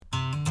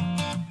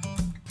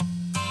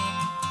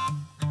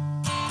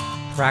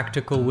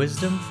Practical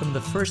wisdom from the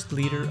first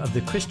leader of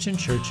the Christian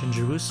church in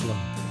Jerusalem.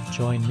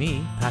 Join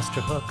me,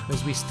 Pastor Hook,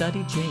 as we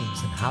study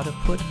James and how to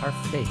put our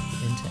faith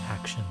into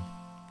action.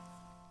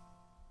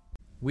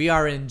 We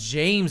are in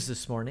James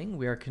this morning.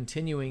 We are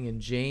continuing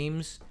in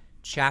James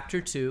chapter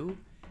 2.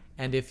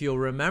 And if you'll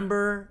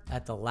remember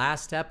at the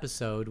last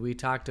episode, we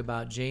talked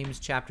about James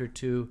chapter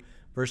 2,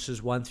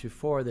 verses 1 through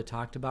 4, that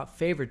talked about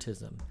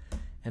favoritism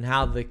and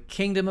how the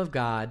kingdom of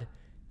God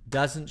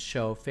doesn't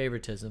show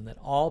favoritism, that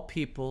all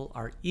people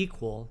are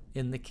equal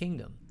in the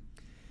kingdom.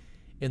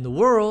 In the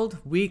world,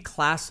 we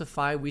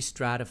classify, we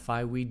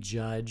stratify, we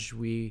judge,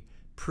 we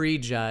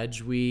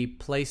prejudge, we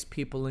place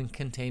people in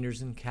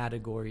containers and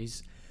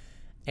categories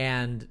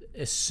and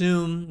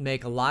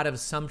make a lot of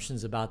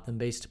assumptions about them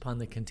based upon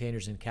the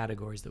containers and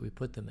categories that we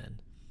put them in.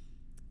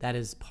 That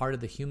is part of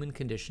the human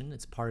condition.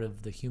 It's part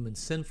of the human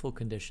sinful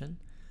condition.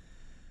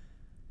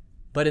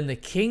 But in the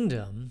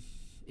kingdom,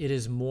 it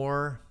is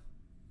more,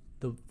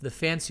 the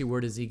fancy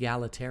word is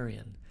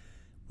egalitarian.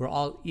 We're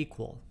all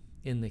equal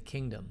in the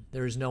kingdom.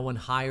 There is no one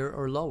higher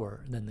or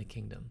lower than the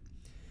kingdom.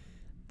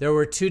 There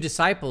were two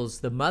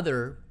disciples. The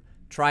mother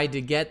tried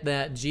to get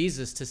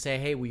Jesus to say,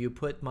 hey, will you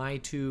put my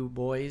two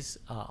boys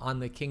on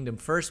the kingdom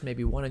first,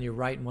 maybe one on your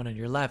right and one on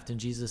your left? And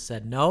Jesus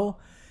said, no.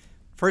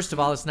 First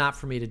of all, it's not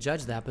for me to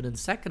judge that. But then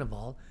second of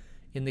all,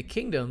 in the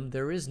kingdom,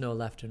 there is no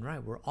left and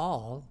right. We're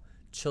all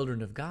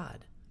children of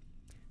God.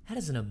 That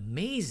is an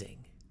amazing,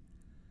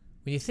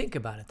 when you think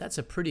about it, that's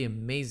a pretty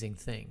amazing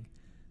thing.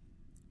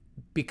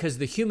 Because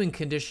the human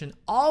condition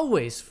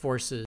always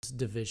forces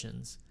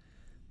divisions.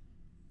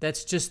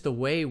 That's just the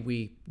way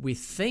we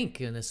think,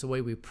 and it's the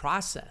way we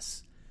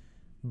process.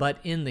 But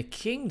in the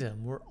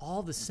kingdom, we're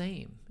all the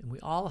same. And we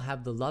all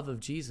have the love of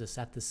Jesus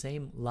at the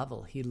same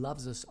level. He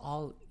loves us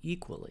all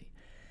equally.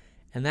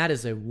 And that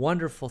is a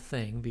wonderful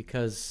thing,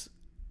 because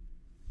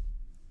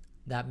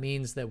that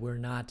means that we're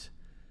not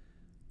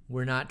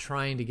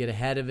trying to get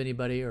ahead of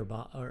anybody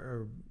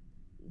or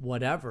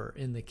whatever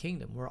in the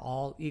kingdom. We're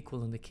all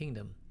equal in the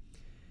kingdom,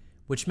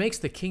 which makes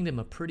the kingdom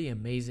a pretty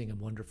amazing and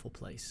wonderful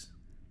place.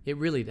 It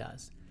really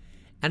does.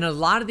 And a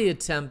lot of the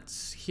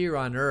attempts here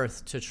on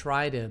earth to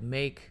try to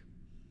make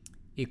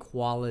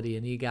equality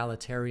and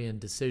egalitarian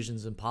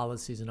decisions and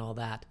policies and all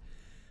that,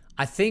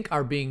 I think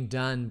are being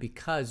done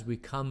because we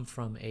come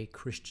from a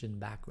Christian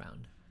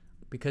background.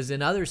 Because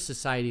in other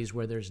societies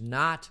where there's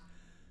not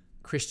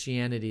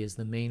Christianity as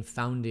the main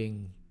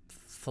founding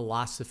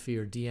philosophy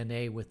or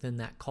DNA within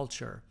that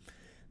culture,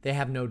 they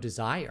have no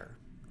desire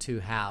to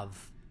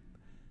have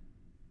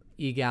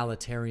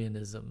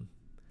egalitarianism.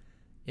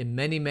 In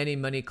many, many,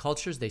 many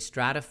cultures, they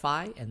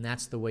stratify, and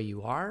that's the way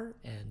you are,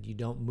 and you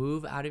don't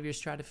move out of your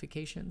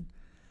stratification.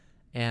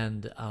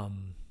 And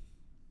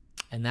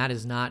that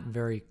is not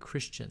very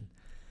Christian.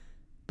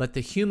 But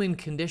the human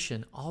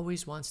condition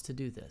always wants to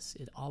do this.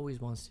 It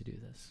always wants to do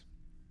this.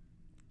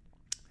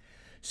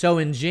 So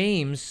in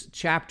James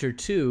chapter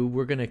 2,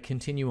 we're going to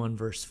continue on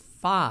verse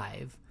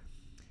 5,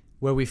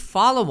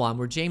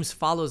 where James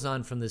follows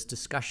on from this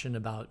discussion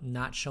about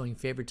not showing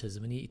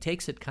favoritism, and he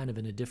takes it kind of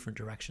in a different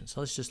direction. So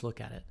let's just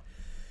look at it.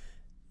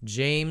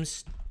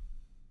 James,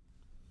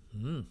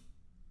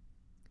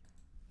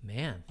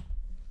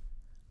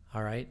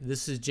 All right,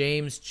 this is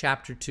James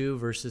chapter 2,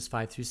 verses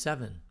 5 through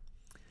 7.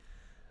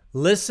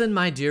 Listen,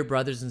 my dear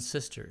brothers and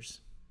sisters.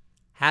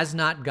 Has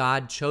not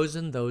God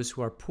chosen those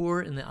who are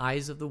poor in the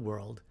eyes of the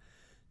world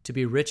to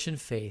be rich in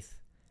faith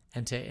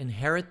and to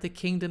inherit the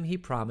kingdom he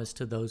promised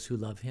to those who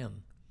love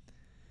him?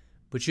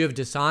 But you have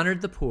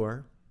dishonored the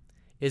poor.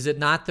 Is it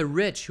not the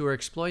rich who are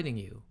exploiting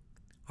you?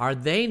 Are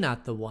they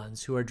not the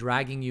ones who are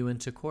dragging you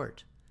into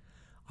court?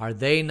 Are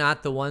they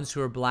not the ones who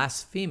are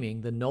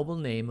blaspheming the noble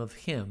name of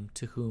him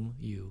to whom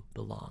you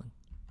belong?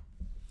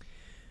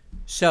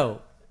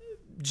 So,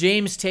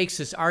 James takes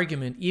this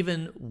argument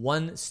even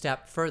one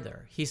step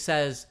further. He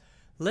says,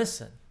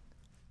 listen,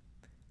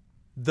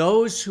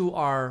 those who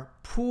are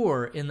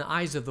poor in the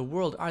eyes of the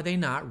world, are they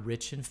not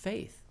rich in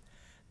faith?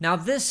 Now,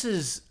 this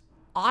is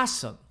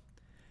awesome,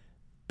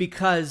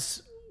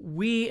 because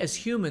we as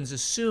humans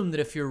assume that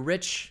if you're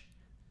rich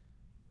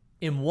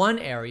in one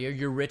area,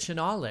 you're rich in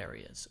all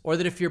areas. Or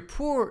that if you're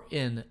poor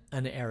in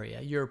an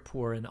area, you're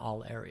poor in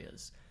all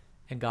areas.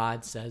 And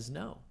God says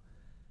no.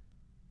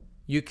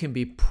 You can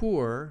be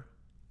poor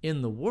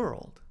in the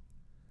world,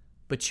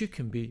 but you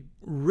can be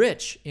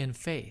rich in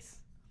faith.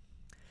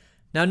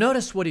 Now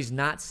notice what he's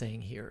not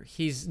saying here.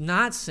 He's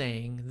not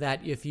saying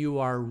that if you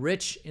are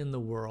rich in the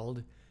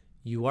world,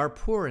 you are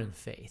poor in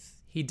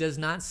faith. He does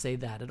not say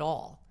that at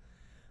all.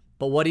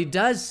 But what he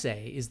does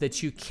say is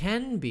that you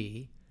can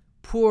be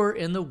poor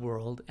in the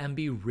world and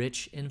be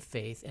rich in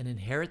faith and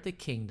inherit the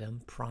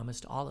kingdom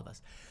promised to all of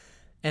us.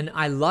 And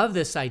I love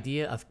this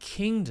idea of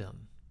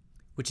kingdom,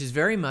 which is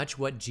very much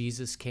what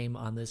Jesus came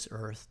on this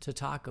earth to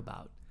talk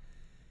about.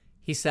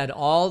 He said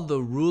all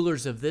the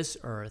rulers of this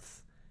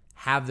earth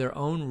have their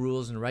own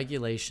rules and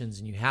regulations,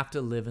 and you have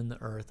to live in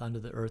the earth under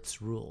the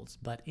earth's rules.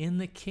 But in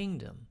the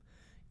kingdom,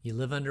 you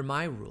live under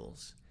my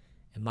rules.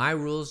 And my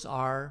rules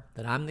are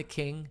that I'm the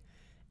king,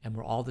 and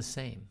we're all the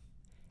same.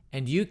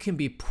 And you can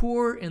be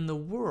poor in the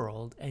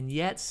world and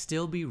yet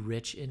still be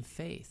rich in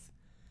faith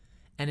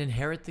and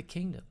inherit the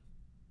kingdom.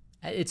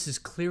 It's as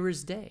clear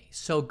as day.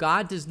 So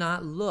God does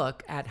not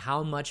look at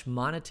how much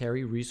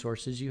monetary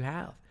resources you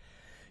have.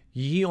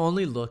 He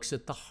only looks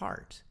at the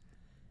heart.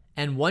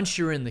 And once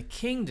you're in the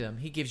kingdom,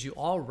 he gives you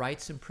all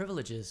rights and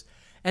privileges.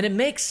 And it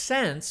makes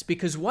sense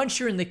because once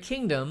you're in the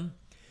kingdom,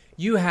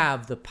 you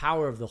have the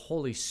power of the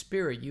Holy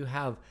Spirit. You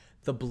have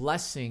the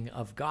blessing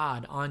of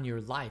God on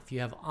your life.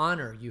 You have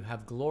honor, you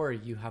have glory,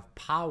 you have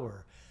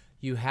power,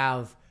 you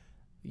have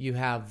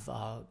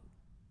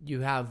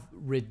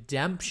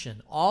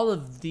redemption. All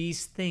of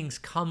these things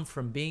come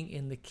from being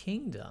in the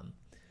kingdom.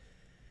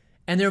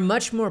 And they're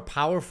much more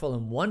powerful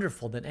and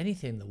wonderful than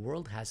anything the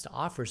world has to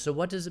offer. So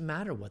what does it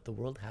matter what the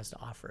world has to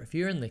offer? If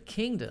you're in the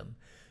kingdom,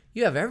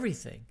 you have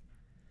everything.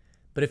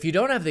 But if you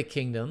don't have the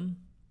kingdom,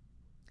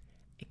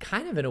 it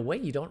kind of in a way,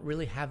 you don't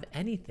really have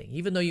anything.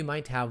 Even though you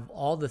might have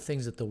all the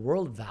things that the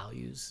world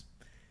values,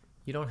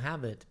 you don't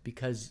have it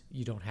because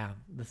you don't have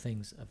the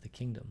things of the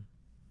kingdom.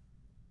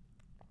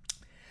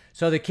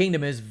 So the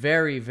kingdom is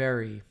very,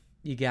 very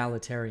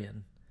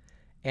egalitarian.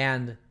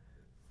 And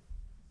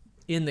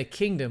in the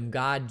kingdom,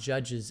 God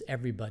judges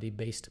everybody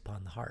based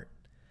upon the heart.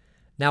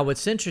 Now,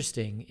 what's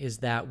interesting is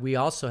that we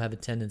also have a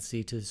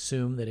tendency to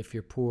assume that if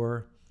you're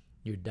poor,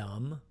 you're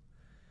dumb.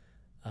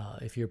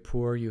 If you're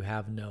poor, you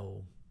have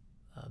no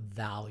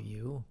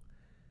value.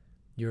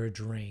 You're a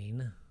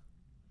drain.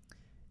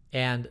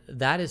 And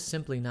that is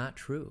simply not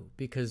true,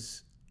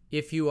 because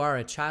if you are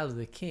a child of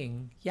the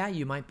king, yeah,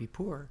 you might be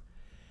poor,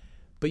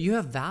 but you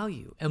have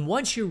value. And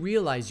once you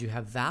realize you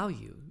have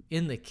value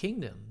in the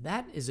kingdom,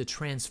 that is a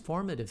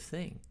transformative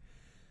thing.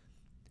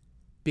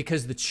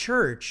 Because the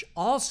church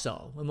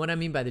also, and what I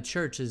mean by the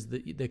church is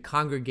the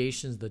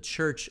congregations, the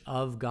church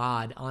of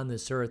God on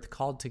this earth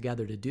called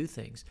together to do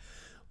things.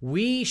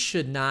 We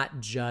should not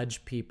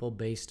judge people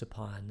based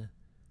upon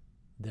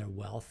their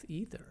wealth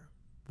either.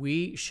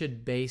 We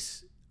should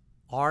base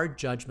our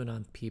judgment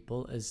on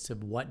people as to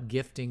what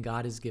gifting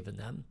God has given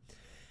them,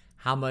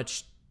 how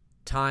much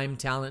time,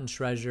 talent, and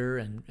treasure,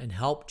 and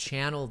help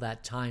channel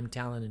that time,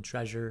 talent, and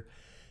treasure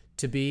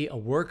to be a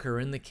worker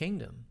in the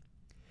kingdom.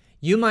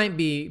 You might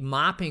be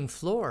mopping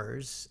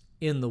floors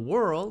in the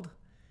world,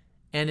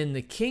 and in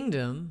the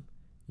kingdom,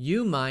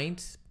 you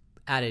might,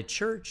 at a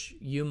church,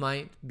 you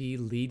might be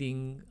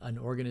leading an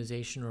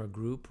organization or a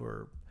group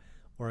or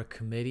a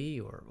committee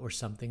or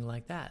something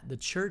like that. The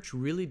church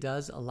really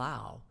does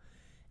allow,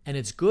 and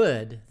it's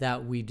good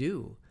that we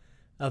do,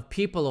 of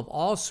people of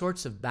all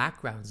sorts of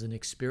backgrounds and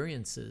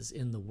experiences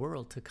in the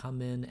world to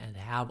come in and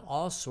have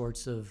all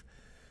sorts of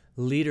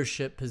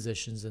leadership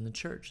positions in the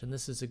church. And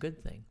this is a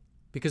good thing,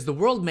 because the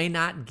world may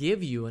not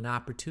give you an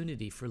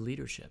opportunity for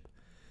leadership.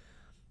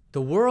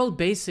 The world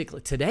basically,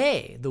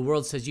 today, the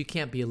world says you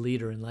can't be a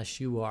leader unless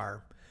you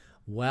are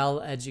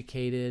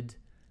well-educated,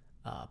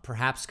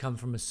 perhaps come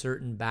from a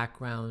certain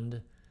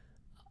background,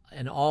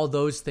 and all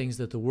those things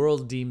that the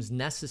world deems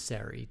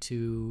necessary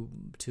to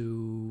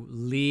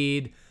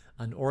lead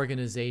an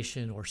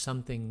organization or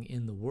something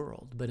in the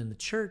world. But in the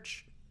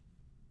church,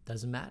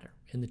 doesn't matter.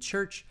 In the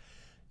church,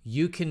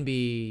 you can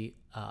be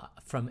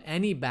from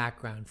any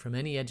background, from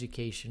any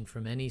education,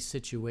 from any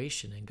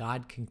situation, and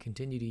God can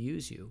continue to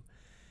use you.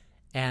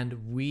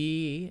 And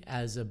we,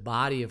 as a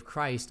body of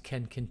Christ,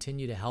 can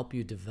continue to help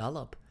you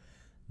develop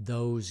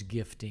those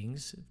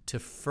giftings to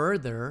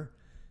further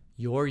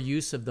your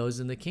use of those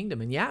in the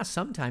kingdom. And yeah,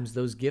 sometimes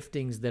those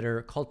giftings that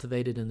are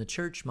cultivated in the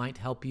church might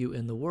help you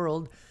in the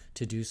world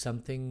to do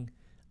something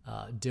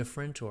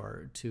different,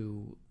 or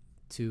to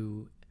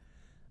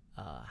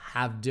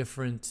have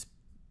different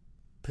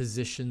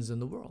positions in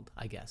the world,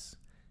 I guess.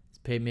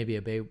 It's maybe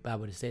a bad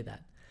way to say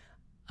that,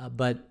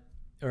 but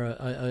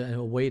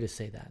a way to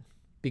say that,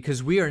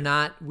 because we are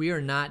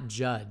not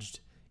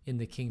judged in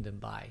the kingdom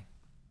by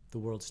the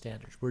world's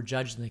standards. We're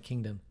judged in the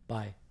kingdom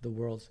by the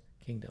world's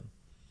kingdom.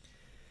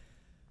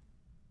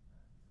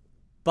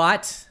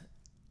 But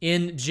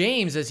in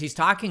James, as he's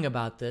talking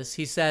about this,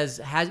 he says,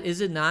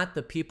 is it not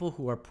the people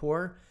who are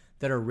poor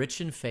that are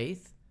rich in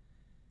faith?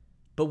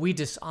 But we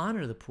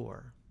dishonor the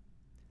poor.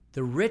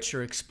 The rich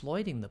are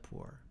exploiting the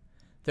poor.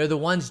 They're the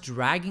ones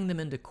dragging them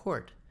into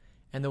court,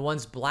 and the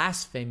ones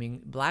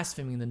blaspheming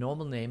the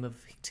noble name of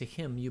to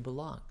him you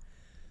belong.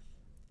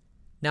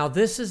 Now,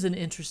 this is an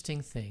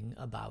interesting thing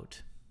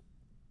about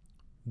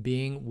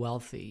being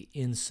wealthy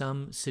in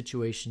some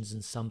situations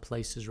in some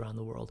places around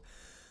the world.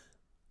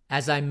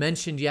 As I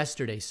mentioned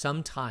yesterday,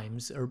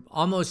 sometimes, or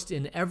almost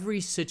in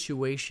every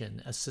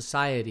situation, a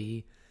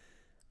society,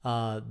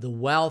 the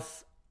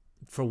wealth,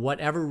 for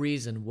whatever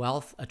reason,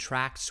 wealth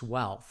attracts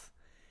wealth.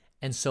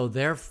 And so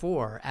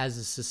therefore, as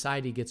a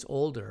society gets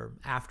older,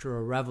 after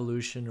a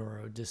revolution or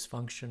a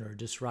dysfunction or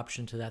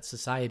disruption to that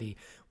society,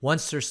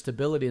 once there's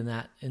stability in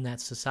that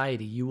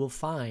society, you will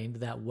find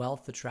that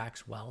wealth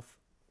attracts wealth.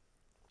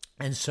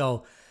 And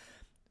so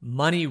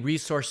money,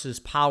 resources,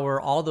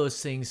 power, all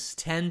those things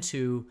tend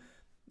to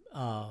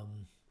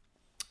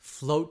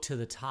float to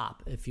the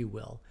top, if you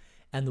will,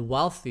 and the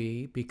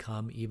wealthy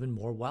become even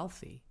more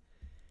wealthy.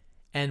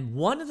 And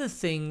one of the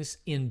things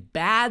in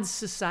bad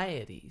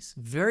societies,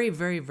 very,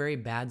 very, very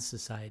bad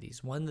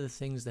societies, one of the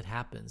things that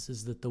happens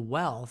is that the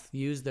wealth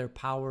use their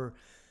power,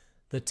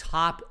 the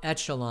top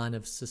echelon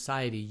of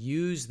society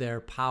use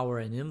their power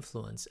and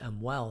influence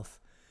and wealth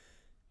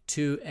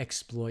to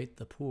exploit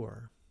the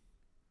poor.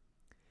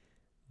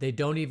 They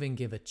don't even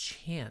give a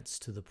chance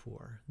to the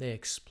poor. They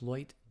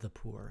exploit the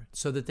poor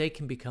so that they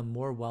can become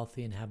more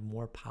wealthy and have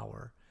more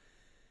power.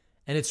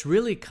 And it's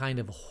really kind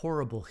of a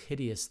horrible,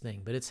 hideous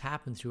thing, but it's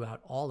happened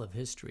throughout all of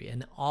history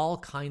and all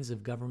kinds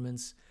of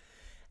governments.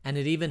 And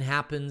it even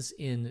happens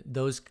in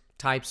those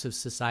types of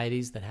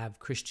societies that have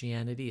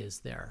Christianity as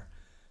their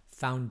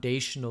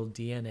foundational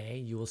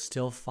DNA. You will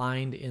still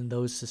find in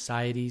those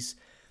societies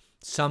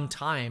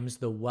sometimes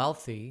the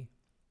wealthy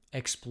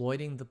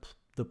exploiting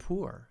the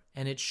poor,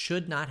 and it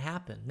should not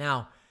happen.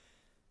 Now,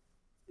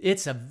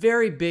 it's a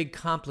very big,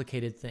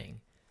 complicated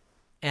thing,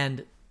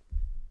 and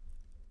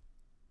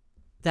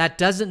that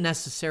doesn't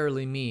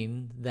necessarily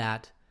mean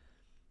that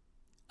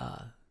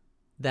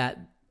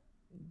that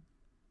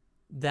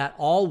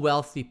all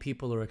wealthy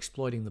people are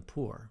exploiting the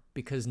poor,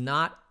 because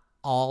not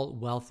all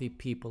wealthy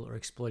people are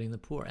exploiting the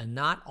poor, and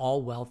not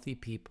all wealthy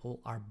people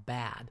are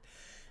bad.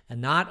 And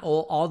not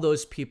all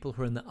those people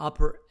who are in the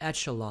upper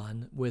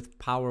echelon with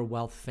power,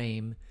 wealth,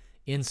 fame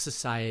in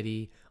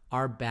society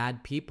are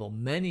bad people.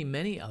 Many,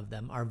 many of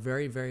them are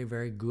very, very,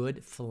 very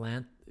good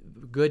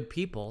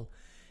people.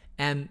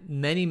 And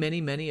many,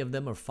 many, many of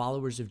them are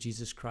followers of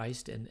Jesus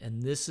Christ.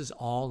 And this is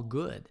all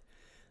good.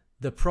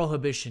 The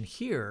prohibition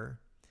here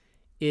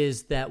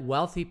is that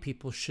wealthy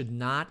people should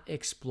not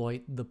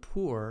exploit the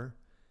poor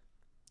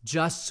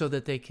just so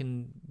that they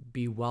can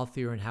be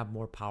wealthier and have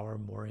more power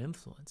and more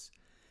influence.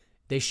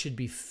 They should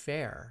be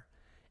fair.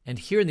 And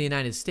here in the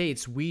United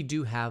States, we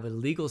do have a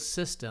legal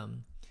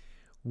system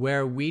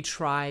where we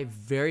try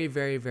very,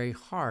 very, very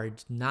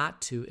hard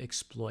not to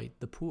exploit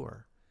the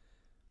poor.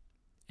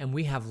 And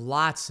we have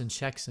lots of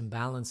checks and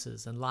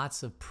balances and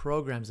lots of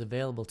programs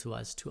available to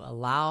us to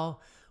allow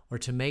or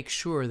to make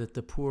sure that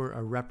the poor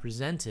are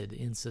represented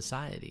in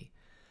society.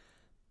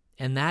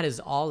 And that is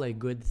all a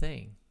good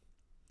thing.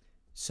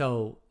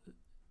 So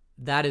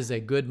that is a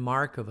good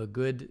mark of a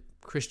good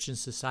Christian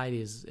society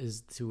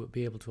is to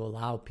be able to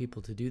allow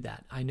people to do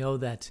that. I know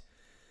that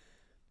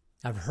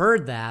I've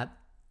heard that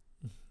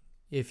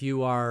if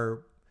you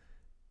are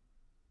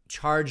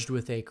charged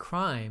with a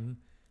crime,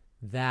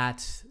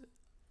 that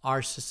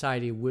our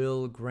society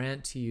will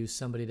grant to you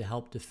somebody to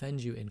help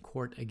defend you in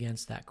court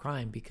against that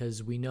crime,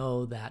 because we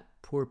know that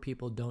poor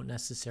people don't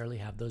necessarily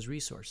have those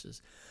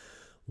resources.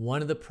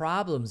 One of the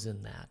problems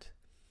in that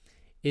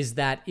is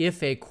that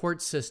if a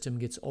court system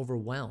gets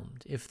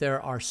overwhelmed, if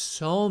there are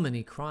so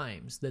many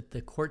crimes that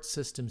the court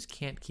systems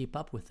can't keep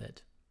up with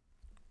it,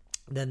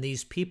 then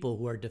these people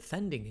who are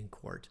defending in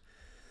court,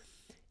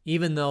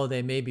 even though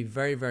they may be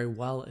very, very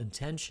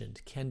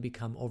well-intentioned, can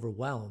become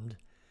overwhelmed.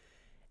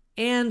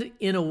 And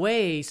in a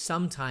way,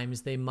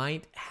 sometimes they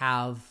might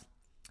have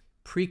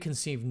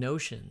preconceived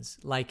notions.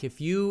 Like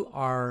if you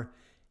are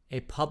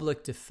a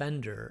public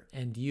defender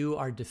and you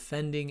are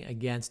defending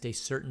against a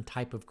certain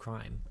type of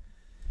crime,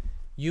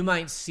 you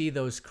might see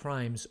those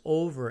crimes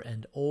over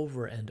and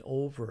over and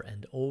over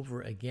and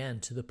over again,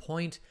 to the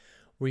point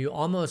where you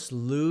almost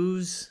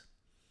lose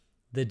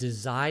the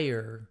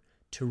desire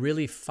to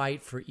really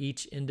fight for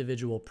each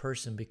individual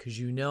person, because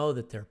you know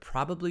that they're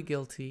probably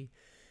guilty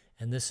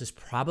and this is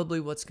probably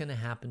what's going to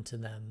happen to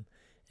them.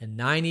 And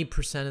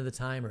 90% of the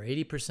time or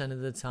 80% of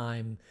the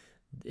time,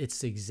 it's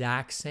the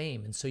exact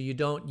same. And so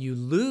you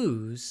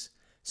lose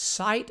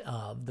sight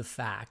of the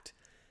fact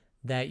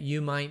that you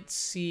might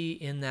see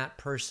in that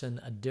person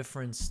a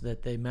difference,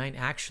 that they might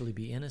actually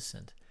be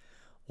innocent,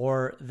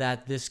 or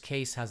that this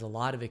case has a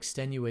lot of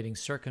extenuating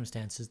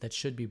circumstances that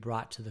should be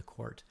brought to the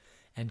court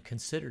and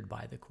considered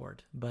by the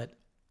court. But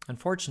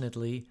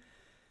unfortunately,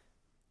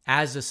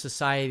 as a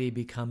society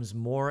becomes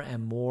more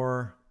and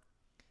more,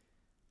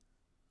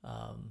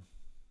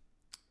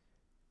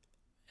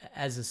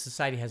 as a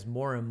society has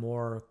more and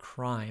more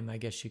crime, I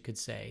guess you could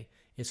say,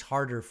 it's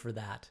harder for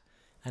that.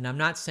 And I'm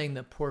not saying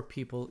that poor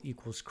people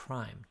equals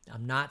crime.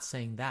 I'm not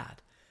saying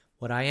that.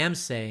 What I am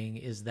saying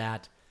is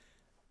that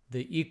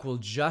the equal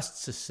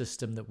justice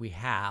system that we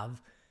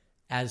have,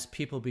 as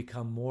people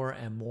become more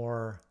and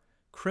more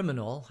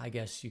criminal, I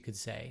guess you could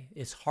say,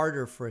 it's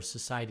harder for a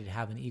society to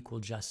have an equal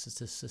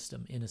justice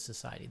system in a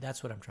society.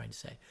 That's what I'm trying to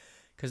say.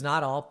 Because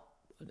not all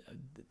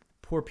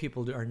poor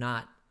people are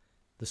not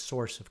the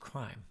source of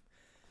crime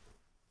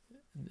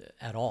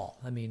at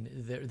all. I mean,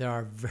 there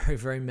are very,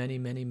 very many,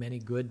 many, many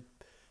good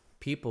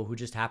people who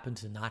just happen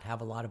to not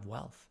have a lot of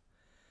wealth.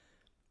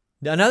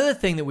 Another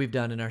thing that we've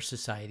done in our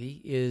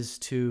society is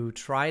to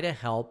try to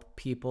help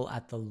people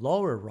at the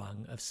lower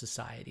rung of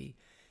society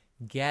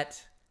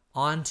get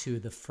onto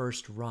the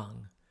first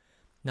rung.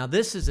 Now,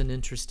 this is an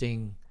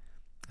interesting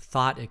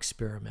thought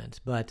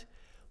experiment, but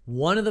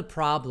one of the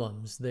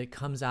problems that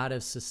comes out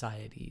of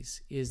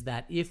societies is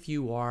that if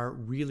you are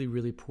really,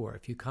 really poor,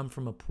 if you come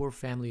from a poor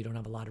family, you don't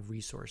have a lot of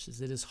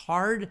resources, it is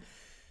hard.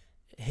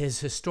 has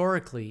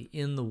historically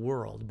in the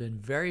world been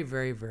very,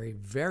 very, very,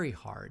 very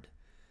hard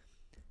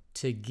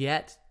to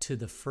get to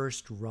the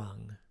first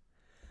rung.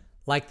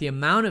 Like the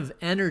amount of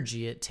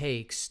energy it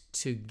takes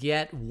to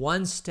get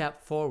one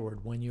step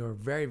forward when you're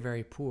very,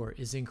 very poor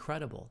is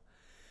incredible.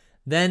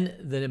 Then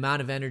the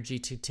amount of energy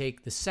to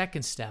take the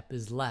second step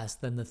is less,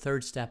 then the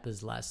third step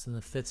is less, then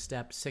the fifth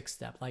step, sixth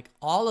step, like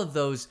all of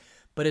those,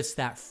 but it's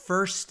that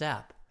first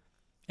step.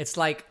 It's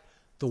like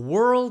the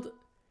world,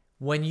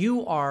 when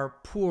you are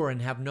poor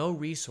and have no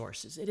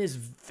resources, it is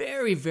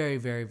very, very,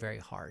 very, very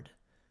hard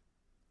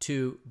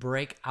to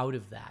break out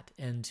of that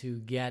and to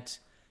get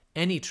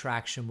any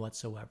traction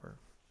whatsoever.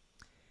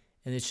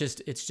 And it's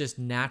just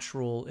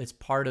natural. It's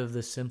part of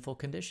the sinful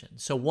condition.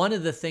 So one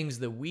of the things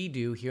that we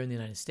do here in the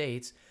United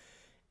States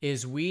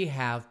is we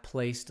have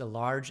placed a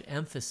large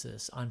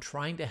emphasis on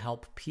trying to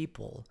help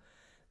people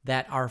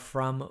that are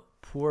from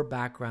poor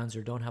backgrounds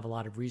or don't have a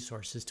lot of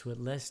resources to at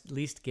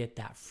least get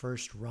that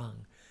first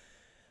rung.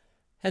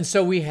 And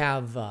so we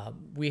have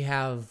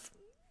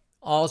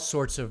all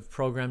sorts of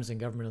programs and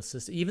governmental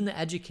systems. Even the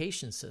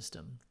education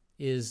system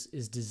is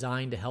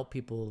designed to help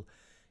people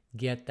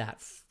get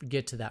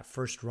to that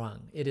first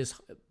rung. It is,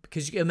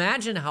 because you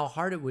imagine how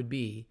hard it would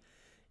be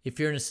if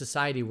you're in a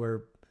society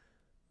where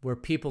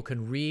people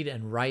can read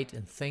and write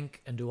and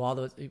think and do all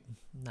those,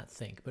 not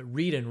think, but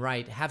read and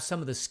write, have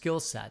some of the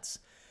skill sets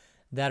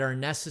that are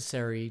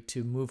necessary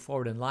to move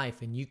forward in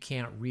life, and you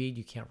can't read,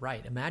 you can't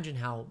write. Imagine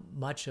how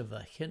much of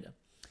a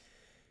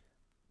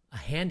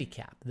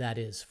handicap that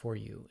is for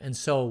you. And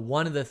so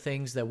one of the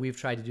things that we've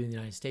tried to do in the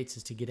United States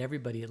is to get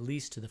everybody at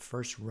least to the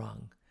first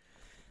rung.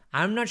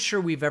 I'm not sure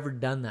we've ever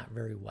done that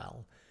very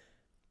well.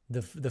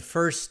 The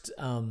first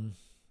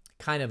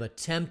kind of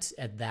attempt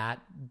at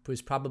that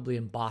was probably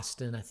in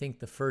Boston. I think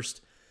the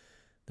first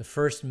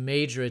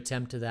major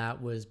attempt to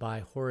that was by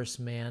Horace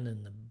Mann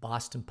in the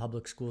Boston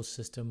public school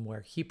system,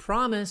 where he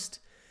promised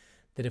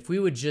that if we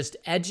would just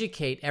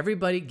educate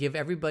everybody, give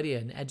everybody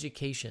an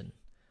education,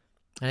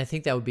 and I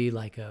think that would be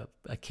like a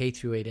K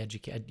through 8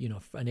 education,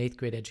 an 8th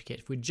grade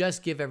education. If we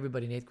just give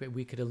everybody an 8th grade,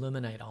 we could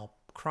eliminate all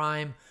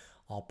crime,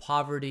 all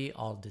poverty,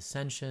 all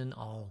dissension,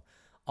 all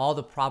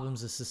the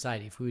problems of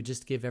society, if we would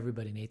just give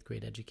everybody an 8th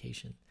grade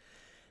education.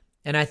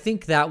 And I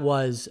think that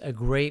was a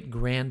great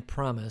grand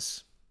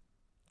promise.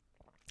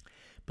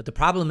 But the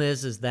problem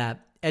is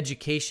that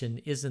education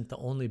isn't the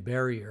only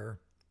barrier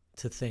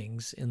to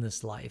things in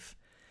this life.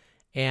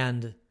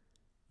 And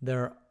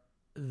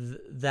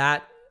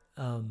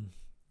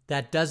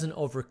that doesn't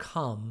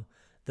overcome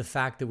the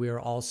fact that we are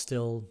all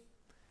still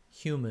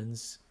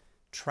humans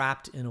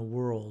trapped in a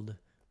world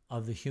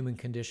of the human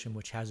condition,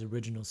 which has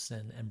original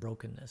sin and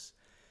brokenness.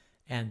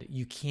 And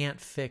you can't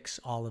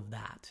fix all of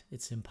that.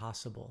 It's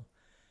impossible.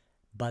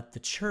 But the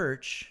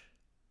church,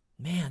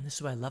 man, this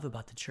is what I love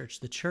about the church.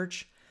 The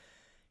church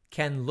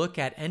can look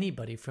at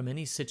anybody from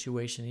any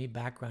situation, any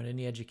background,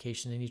 any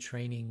education, any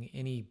training,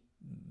 any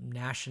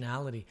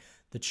nationality.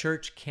 The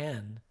church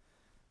can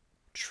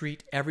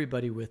treat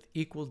everybody with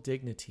equal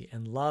dignity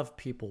and love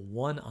people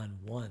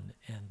one-on-one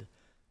and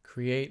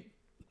create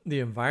the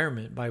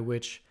environment by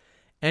which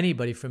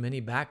anybody from any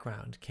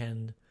background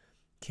can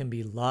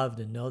be loved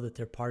and know that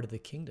they're part of the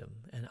kingdom.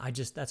 And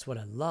that's what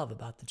I love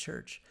about the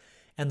church.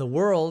 And the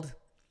world,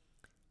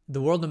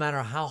 no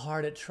matter how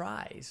hard it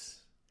tries,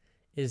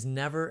 is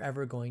never,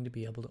 ever going to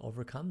be able to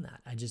overcome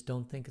that. I just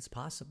don't think it's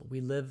possible.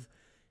 We live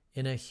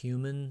in a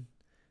human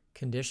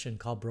condition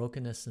called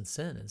brokenness and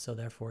sin, and so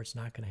therefore it's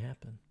not going to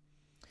happen.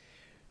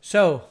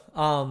 So,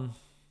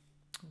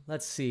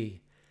 let's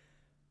see.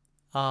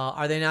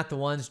 Are they not the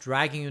ones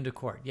dragging you into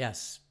court?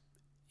 Yes.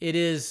 It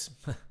is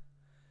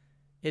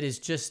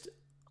just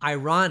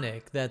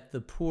ironic that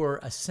the poor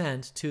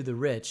assent to the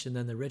rich, and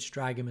then the rich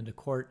drag him into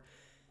court.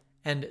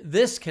 And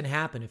this can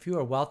happen. If you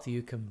are wealthy,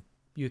 you can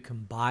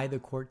buy the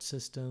court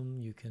system.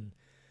 You can,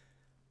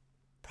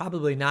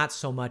 probably not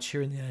so much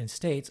here in the United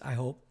States, I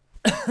hope,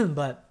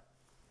 but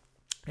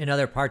in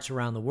other parts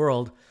around the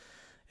world,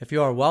 if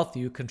you are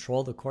wealthy, you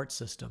control the court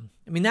system.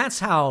 I mean,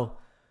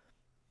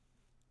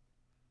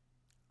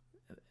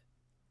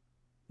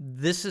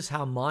 this is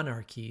how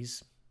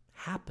monarchies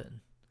happen.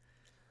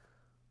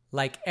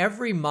 Like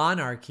every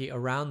monarchy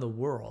around the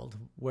world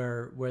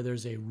where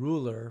there's a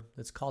ruler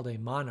that's called a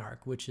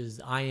monarch, which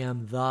is I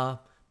am the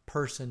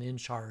person in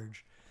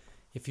charge.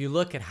 If you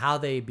look at how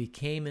they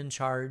became in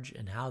charge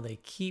and how they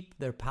keep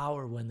their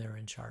power when they're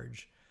in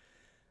charge,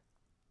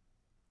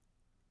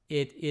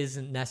 it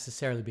isn't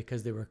necessarily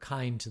because they were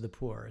kind to the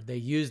poor. They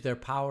used their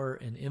power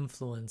and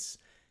influence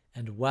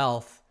and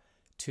wealth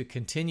to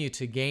continue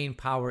to gain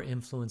power,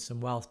 influence,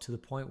 and wealth to the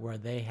point where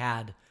they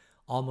had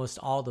almost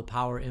all the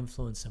power,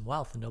 influence, and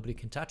wealth, and nobody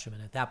can touch them.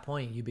 And at that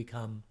point, you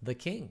become the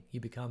king. You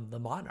become the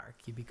monarch.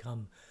 You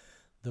become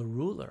the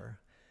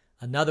ruler.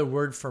 Another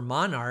word for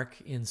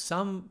monarch in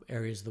some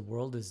areas of the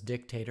world is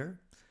dictator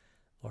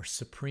or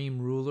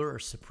supreme ruler or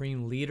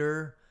supreme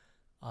leader.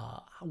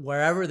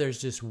 Wherever there's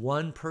just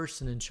one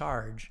person in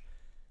charge,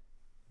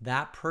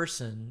 that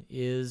person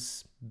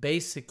is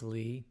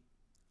basically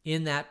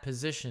in that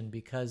position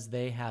because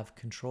they have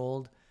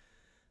controlled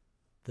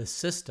the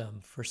system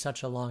for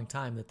such a long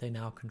time that they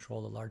now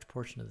control a large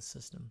portion of the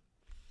system.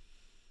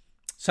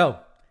 So,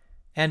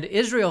 and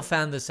Israel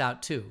found this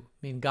out too. I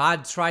mean,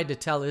 God tried to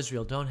tell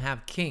Israel, don't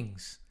have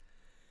kings,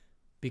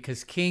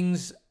 because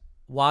kings,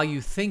 while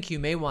you think you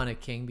may want a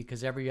king,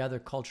 because every other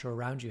culture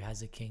around you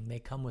has a king, they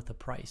come with a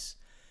price.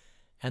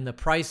 And the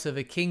price of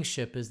a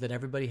kingship is that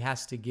everybody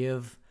has to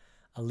give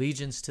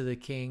allegiance to the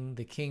king.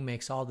 The king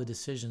makes all the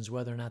decisions,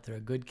 whether or not they're a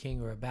good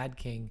king or a bad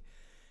king.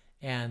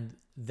 And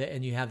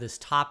you have this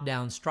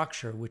top-down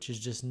structure, which is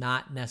just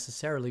not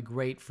necessarily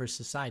great for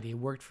society. It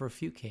worked for a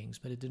few kings,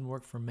 but it didn't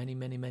work for many,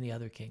 many, many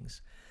other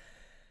kings.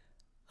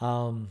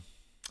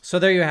 So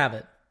there you have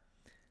it.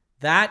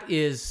 That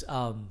is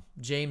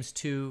James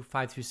 2,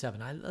 5 through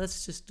 7.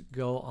 Let's just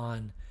go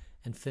on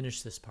and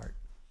finish this part.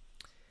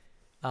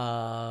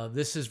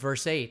 This is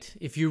verse 8.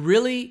 If you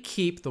really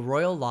keep the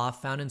royal law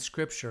found in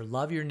Scripture,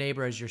 love your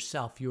neighbor as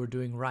yourself, you are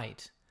doing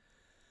right.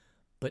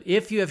 But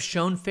if you have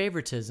shown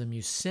favoritism,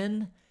 you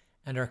sin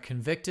and are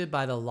convicted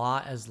by the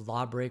law as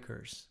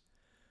lawbreakers.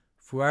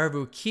 For whoever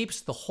who keeps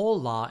the whole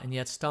law and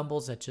yet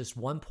stumbles at just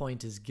one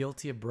point is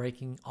guilty of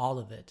breaking all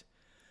of it.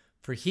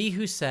 For he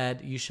who said,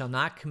 you shall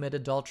not commit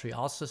adultery,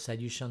 also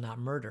said, you shall not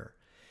murder.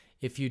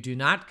 If you do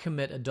not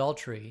commit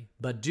adultery,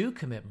 but do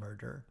commit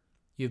murder,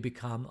 you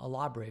become a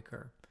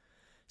lawbreaker.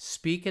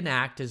 Speak and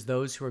act as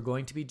those who are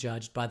going to be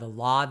judged by the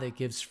law that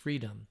gives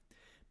freedom,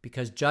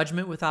 because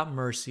judgment without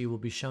mercy will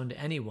be shown to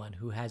anyone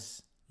who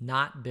has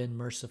not been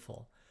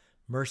merciful.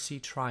 Mercy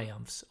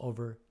triumphs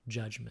over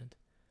judgment.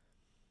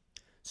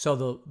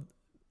 So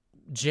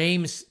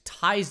James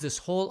ties this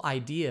whole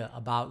idea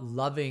about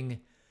loving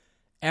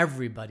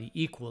everybody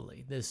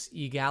equally, this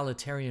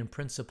egalitarian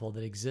principle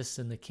that exists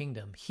in the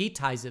kingdom. He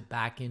ties it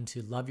back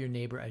into love your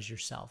neighbor as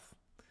yourself.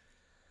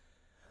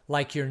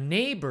 Like your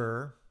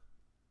neighbor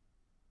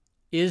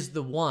is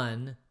the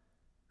one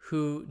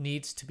who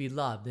needs to be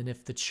loved. And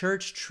if the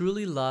church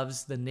truly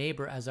loves the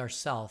neighbor as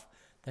ourself,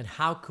 then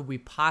how could we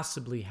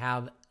possibly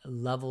have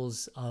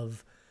levels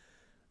of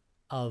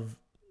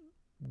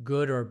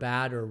good or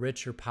bad or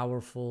rich or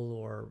powerful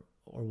or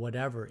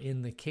whatever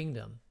in the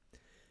kingdom?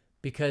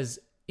 Because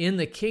in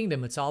the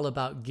kingdom, it's all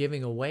about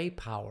giving away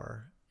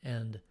power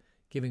and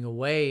giving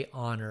away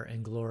honor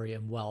and glory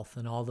and wealth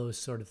and all those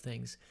sort of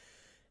things.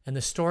 And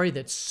the story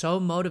that so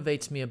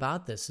motivates me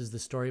about this is the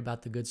story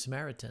about the Good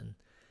Samaritan,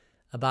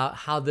 about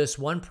how this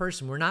one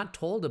person, we're not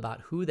told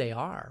about who they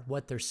are,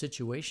 what their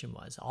situation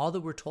was. All that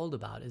we're told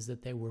about is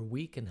that they were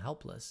weak and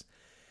helpless.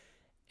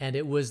 And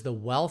it was the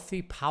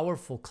wealthy,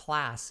 powerful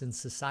class in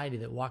society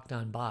that walked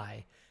on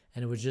by.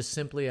 And it was just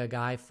simply a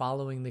guy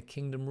following the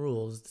kingdom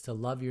rules to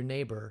love your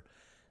neighbor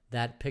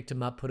that picked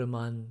him up, put him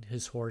on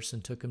his horse,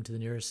 and took him to the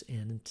nearest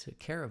inn and took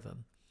care of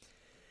him.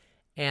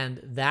 And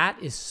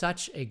that is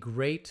such a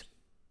great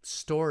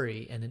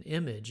story and an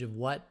image of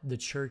what the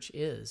church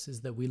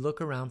is that we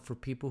look around for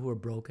people who are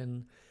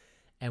broken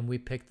and we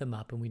pick them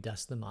up and we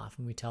dust them off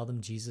and we tell them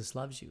Jesus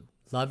loves you.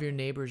 Love your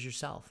neighbors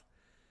yourself.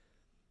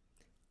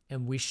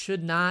 And we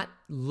should not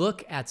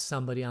look at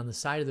somebody on the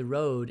side of the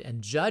road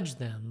and judge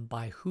them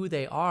by who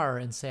they are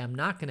and say, I'm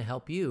not going to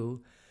help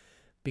you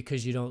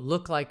because you don't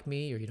look like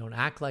me or you don't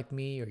act like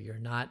me or you're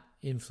not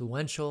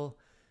influential.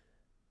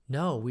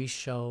 No, we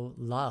show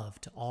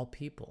love to all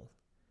people.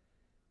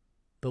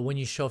 But when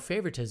you show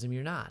favoritism,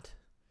 you're not.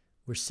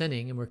 We're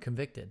sinning and we're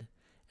convicted.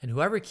 And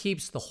whoever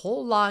keeps the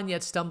whole law and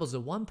yet stumbles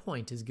at one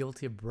point is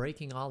guilty of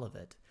breaking all of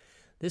it.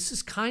 This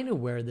is kind of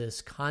where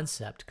this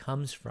concept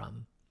comes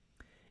from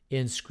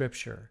in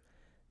Scripture,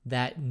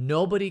 that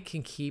nobody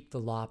can keep the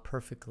law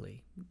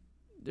perfectly.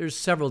 There's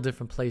several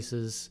different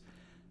places.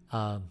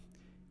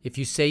 If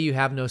you say you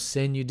have no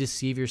sin, you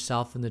deceive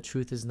yourself and the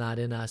truth is not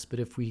in us. But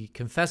if we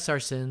confess our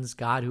sins,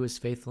 God, who is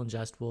faithful and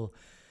just, will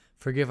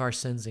forgive our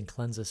sins and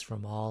cleanse us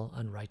from all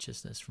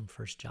unrighteousness, from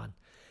 1 John.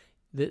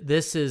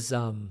 This is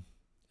a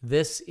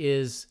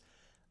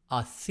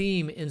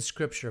theme in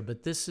Scripture,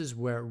 but this is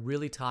where it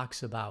really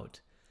talks about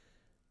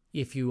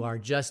if you are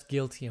just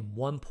guilty in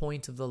one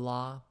point of the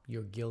law,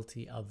 you're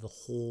guilty of the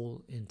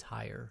whole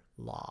entire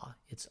law.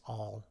 It's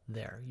all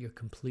there. You're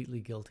completely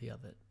guilty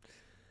of it.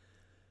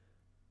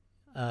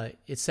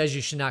 It says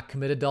you should not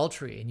commit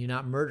adultery and you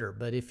not murder,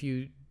 but if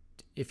you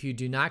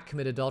do not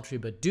commit adultery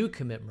but do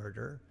commit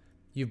murder,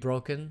 you've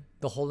broken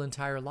the whole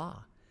entire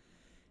law.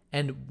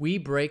 And we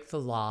break the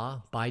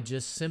law by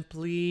just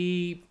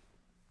simply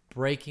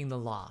breaking the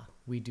law.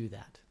 We do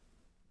that.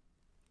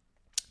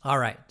 All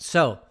right.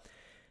 So,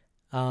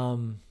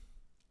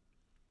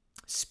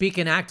 speak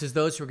and act as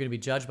those who are going to be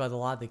judged by the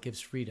law that gives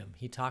freedom.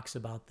 He talks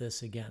about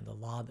this again, the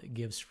law that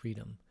gives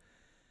freedom.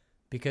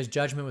 Because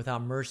judgment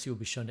without mercy will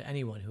be shown to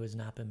anyone who has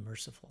not been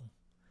merciful.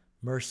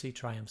 Mercy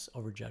triumphs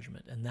over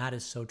judgment. And that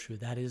is so true.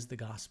 That is the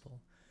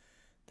gospel.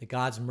 That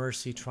God's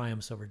mercy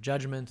triumphs over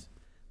judgment.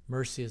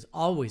 Mercy is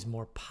always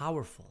more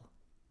powerful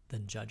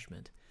than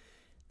judgment.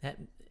 That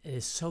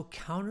is so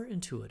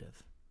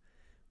counterintuitive.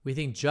 We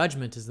think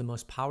judgment is the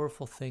most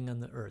powerful thing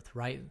on the earth,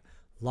 right?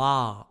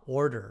 Law,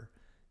 order,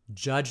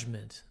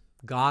 judgment,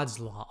 God's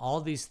law, all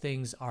these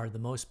things are the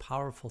most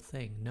powerful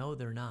thing. No,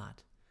 they're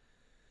not.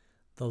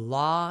 The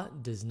law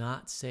does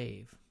not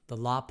save. The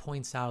law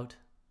points out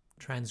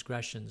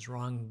transgressions,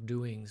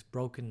 wrongdoings,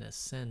 brokenness,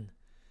 sin.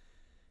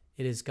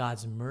 It is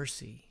God's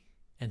mercy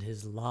and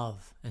his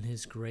love and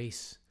his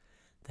grace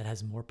that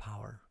has more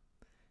power.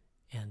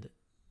 And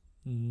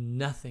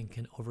nothing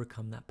can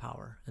overcome that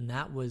power. And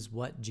that was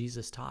what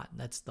Jesus taught.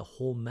 That's the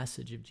whole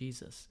message of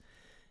Jesus,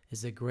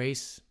 is that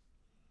grace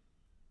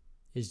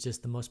is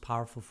just the most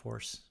powerful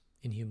force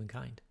in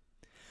humankind.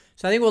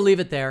 So I think we'll leave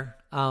it there.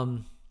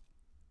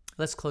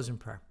 Let's close in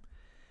prayer.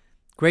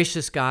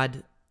 Gracious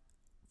God,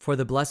 for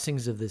the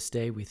blessings of this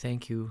day, we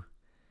thank you.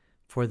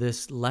 For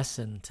this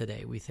lesson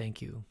today, we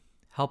thank you.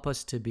 Help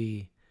us to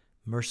be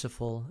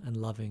merciful and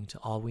loving to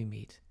all we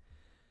meet.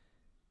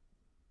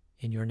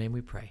 In your name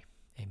we pray.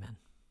 Amen.